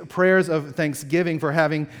up these prayers of thanksgiving for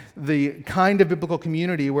having the kind of biblical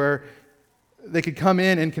community where they could come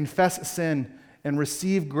in and confess sin and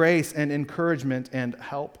receive grace and encouragement and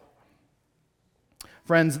help.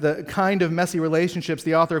 Friends, the kind of messy relationships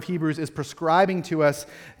the author of Hebrews is prescribing to us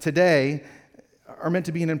today are meant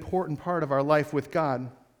to be an important part of our life with God.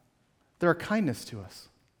 They're a kindness to us.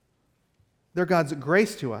 They're God's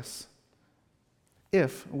grace to us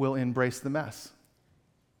if we'll embrace the mess.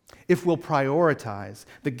 If we'll prioritize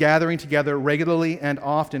the gathering together regularly and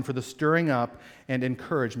often for the stirring up and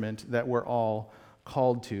encouragement that we're all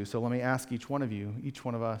called to. So let me ask each one of you, each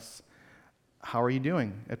one of us, how are you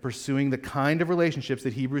doing at pursuing the kind of relationships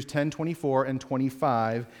that Hebrews 10:24 and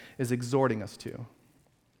 25 is exhorting us to?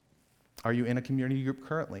 Are you in a community group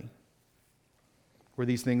currently? where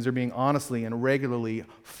these things are being honestly and regularly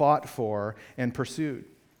fought for and pursued?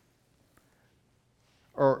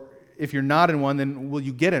 Or if you're not in one, then will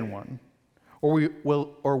you get in one?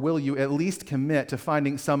 Or will you at least commit to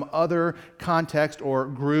finding some other context or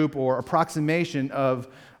group or approximation of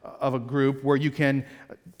a group where you can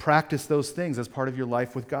practice those things as part of your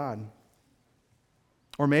life with God?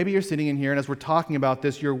 Or maybe you're sitting in here, and as we're talking about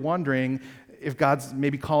this, you're wondering if God's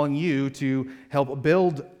maybe calling you to help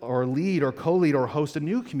build or lead or co-lead or host a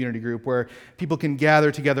new community group where people can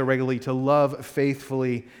gather together regularly to love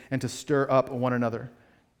faithfully and to stir up one another.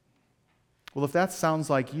 Well, if that sounds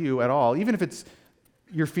like you at all, even if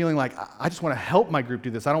you're feeling like, I just want to help my group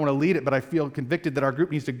do this, I don't want to lead it, but I feel convicted that our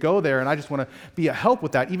group needs to go there, and I just want to be a help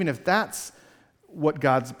with that, even if that's what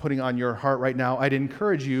God's putting on your heart right now, I'd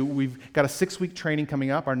encourage you. We've got a 6-week training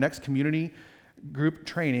coming up, our next community group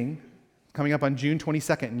training coming up on June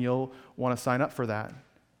 22nd, and you'll want to sign up for that.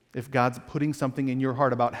 If God's putting something in your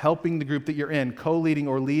heart about helping the group that you're in, co-leading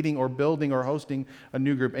or leading or building or hosting a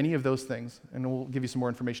new group, any of those things. And we'll give you some more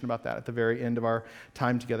information about that at the very end of our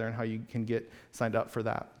time together and how you can get signed up for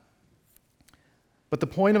that. But the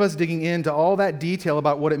point of us digging into all that detail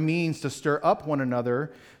about what it means to stir up one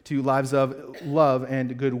another to lives of love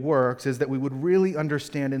and good works is that we would really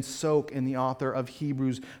understand and soak in the author of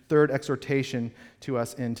Hebrews' third exhortation to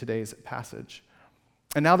us in today's passage.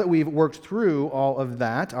 And now that we've worked through all of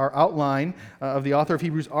that, our outline of the author of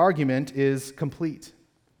Hebrews' argument is complete.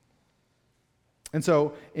 And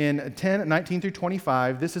so in 10:19 through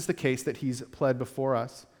 25, this is the case that he's pled before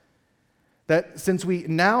us. That since we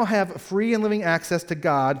now have free and living access to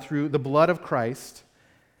God through the blood of Christ,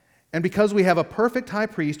 and because we have a perfect high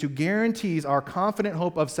priest who guarantees our confident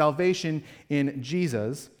hope of salvation in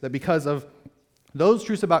Jesus, that because of those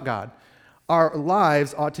truths about God, our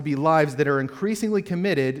lives ought to be lives that are increasingly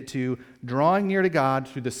committed to drawing near to God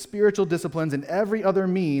through the spiritual disciplines and every other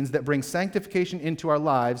means that bring sanctification into our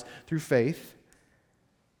lives through faith.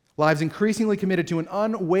 Lives increasingly committed to an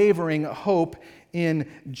unwavering hope in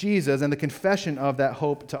Jesus and the confession of that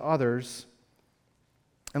hope to others.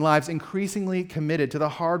 And lives increasingly committed to the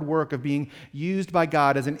hard work of being used by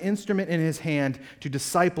God as an instrument in His hand to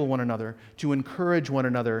disciple one another, to encourage one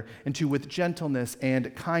another, and to, with gentleness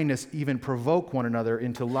and kindness, even provoke one another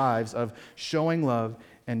into lives of showing love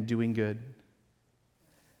and doing good.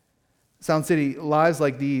 Sound City, lives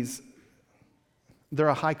like these, they're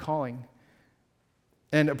a high calling.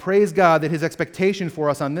 And praise God that His expectation for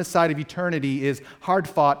us on this side of eternity is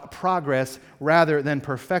hard-fought progress rather than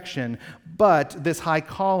perfection. But this high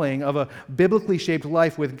calling of a biblically shaped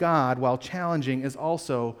life with God, while challenging, is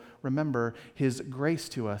also, remember, His grace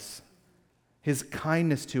to us, His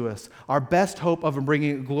kindness to us, our best hope of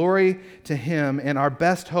bringing glory to Him, and our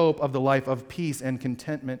best hope of the life of peace and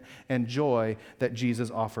contentment and joy that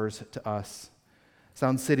Jesus offers to us.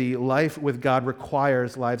 Sound City, life with God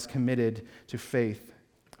requires lives committed to faith,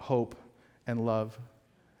 hope, and love.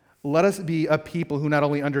 Let us be a people who not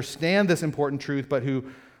only understand this important truth, but who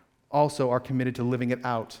also are committed to living it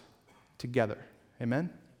out together. Amen?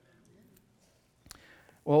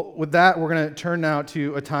 Well, with that, we're going to turn now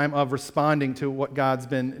to a time of responding to what God's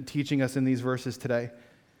been teaching us in these verses today.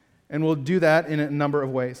 And we'll do that in a number of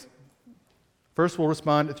ways. First, we'll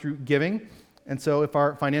respond through giving. And so if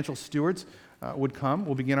our financial stewards would come,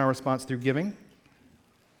 we'll begin our response through giving.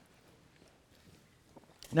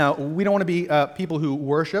 Now, we don't want to be people who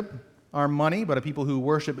worship our money, but a people who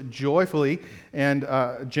worship joyfully and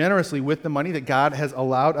generously with the money that God has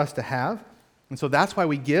allowed us to have. And so that's why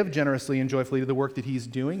we give generously and joyfully to the work that He's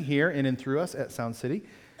doing here in and through us at Sound City.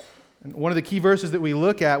 And one of the key verses that we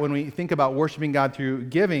look at when we think about worshiping God through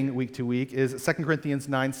giving week to week is 2 Corinthians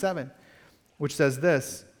 9:7, which says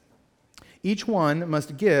this: "Each one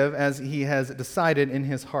must give as he has decided in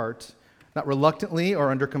his heart, not reluctantly or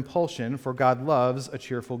under compulsion, for God loves a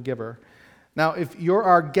cheerful giver." Now, if you're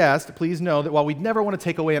our guest, please know that while we'd never want to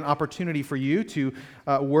take away an opportunity for you to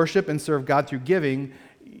worship and serve God through giving,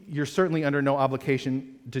 you're certainly under no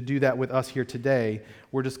obligation to do that with us here today.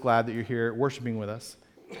 We're just glad that you're here worshiping with us.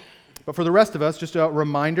 But for the rest of us, just a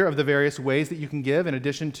reminder of the various ways that you can give in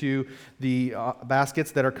addition to the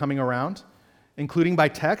baskets that are coming around. Including by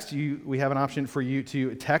text. We have an option for you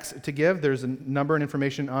to text to give. There's a number and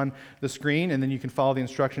information on the screen, and then you can follow the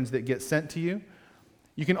instructions that get sent to you.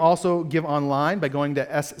 You can also give online by going to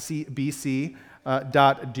scbc.do/give.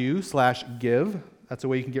 That's a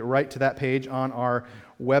way you can get right to that page on our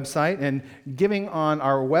website. And giving on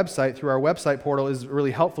our website, through our website portal, is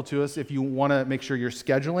really helpful to us if you want to make sure you're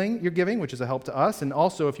scheduling your giving, which is a help to us, and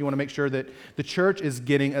also if you want to make sure that the church is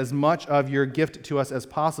getting as much of your gift to us as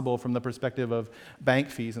possible from the perspective of bank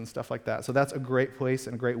fees and stuff like that. So that's a great place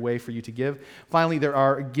and a great way for you to give. Finally, there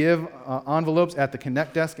are give envelopes at the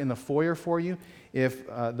Connect desk in the foyer for you if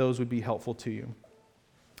those would be helpful to you.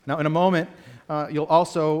 Now, in a moment, you'll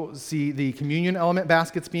also see the communion element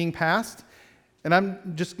baskets being passed. And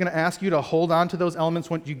I'm just going to ask you to hold on to those elements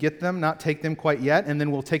once you get them, not take them quite yet, and then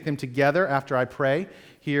we'll take them together after I pray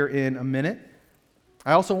here in a minute.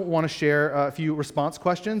 I also want to share a few response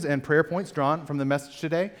questions and prayer points drawn from the message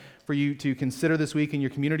today for you to consider this week in your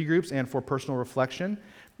community groups and for personal reflection.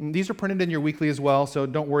 And these are printed in your weekly as well, so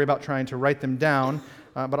don't worry about trying to write them down,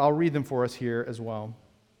 but I'll read them for us here as well.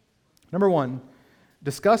 Number 1.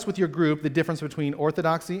 Discuss with your group the difference between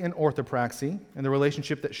orthodoxy and orthopraxy and the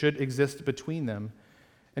relationship that should exist between them.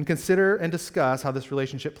 And consider and discuss how this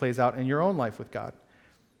relationship plays out in your own life with God.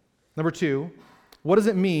 Number 2, what does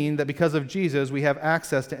it mean that because of Jesus we have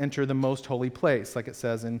access to enter the most holy place, like it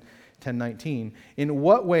says in 10:19? In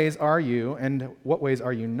what ways are you, and what ways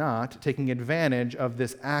are you not, taking advantage of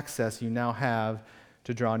this access you now have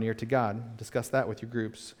to draw near to God? Discuss that with your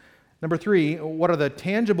groups. Number 3, what are the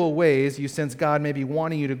tangible ways you sense God may be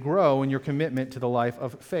wanting you to grow in your commitment to the life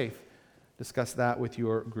of faith? Discuss that with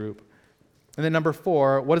your group. And then number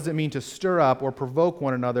 4, what does it mean to stir up or provoke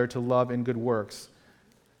one another to love and good works?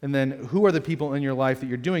 And then who are the people in your life that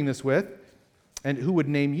you're doing this with? And who would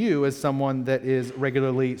name you as someone that is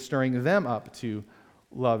regularly stirring them up to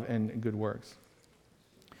love and good works?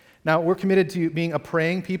 Now, we're committed to being a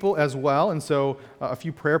praying people as well, and so a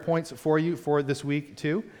few prayer points for you for this week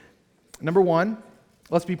too. Number 1,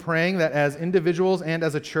 let's be praying that as individuals and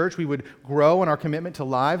as a church, we would grow in our commitment to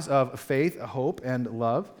lives of faith, hope, and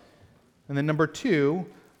love. And then number 2,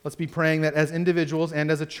 let's be praying that as individuals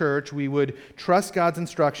and as a church, we would trust God's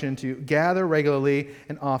instruction to gather regularly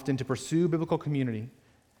and often to pursue biblical community,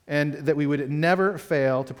 and that we would never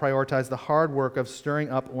fail to prioritize the hard work of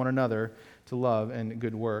stirring up one another to love and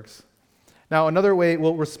good works. Now, another way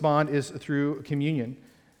we'll respond is through communion.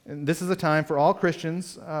 And this is a time for all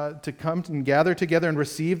Christians to come and gather together and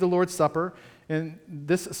receive the Lord's Supper. And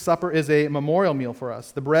this supper is a memorial meal for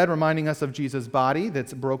us. The bread reminding us of Jesus' body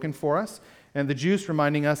that's broken for us, and the juice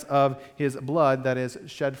reminding us of his blood that is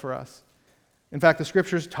shed for us. In fact, the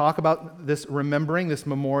scriptures talk about this remembering, this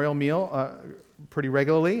memorial meal, pretty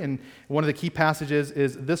regularly. And one of the key passages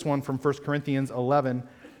is this one from 1 Corinthians 11,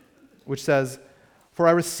 which says, "For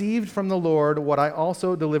I received from the Lord what I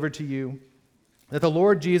also delivered to you, that the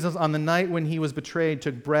Lord Jesus, on the night when he was betrayed,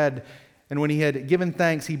 took bread, and when he had given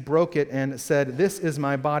thanks, he broke it and said, 'This is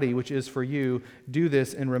my body, which is for you. Do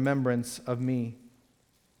this in remembrance of me.'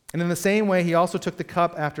 And in the same way, he also took the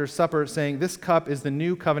cup after supper, saying, 'This cup is the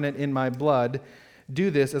new covenant in my blood.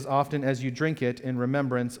 Do this as often as you drink it in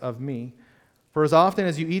remembrance of me. For as often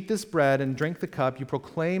as you eat this bread and drink the cup, you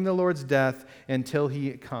proclaim the Lord's death until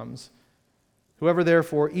he comes. Whoever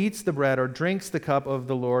therefore eats the bread or drinks the cup of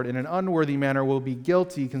the Lord in an unworthy manner will be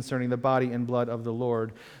guilty concerning the body and blood of the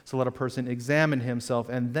Lord. So let a person examine himself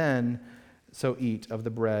and then so eat of the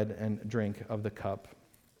bread and drink of the cup."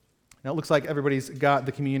 Now it looks like everybody's got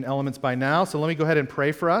the communion elements by now, so let me go ahead and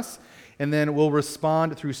pray for us, and then we'll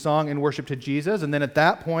respond through song and worship to Jesus, and then at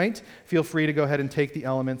that point, feel free to go ahead and take the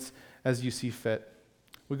elements as you see fit.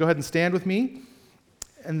 We'll go ahead and stand with me,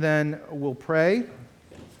 and then we'll pray,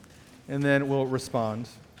 and then we'll respond.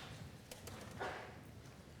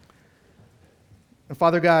 And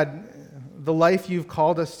Father God, the life you've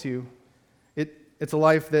called us to, it's a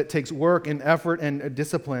life that takes work and effort and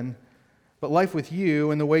discipline. But life with you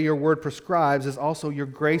and the way your word prescribes is also your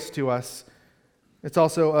grace to us. It's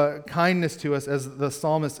also a kindness to us, as the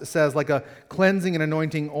psalmist says, like a cleansing and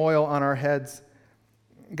anointing oil on our heads.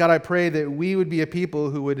 God, I pray that we would be a people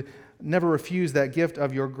who would never refuse that gift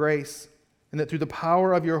of your grace, and that through the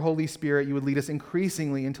power of your Holy Spirit, you would lead us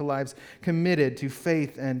increasingly into lives committed to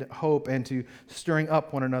faith and hope and to stirring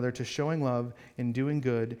up one another to showing love and doing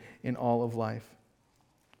good in all of life.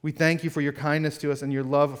 We thank you for your kindness to us and your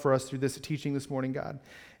love for us through this teaching this morning, God.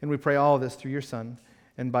 And we pray all of this through your Son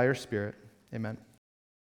and by your Spirit. Amen.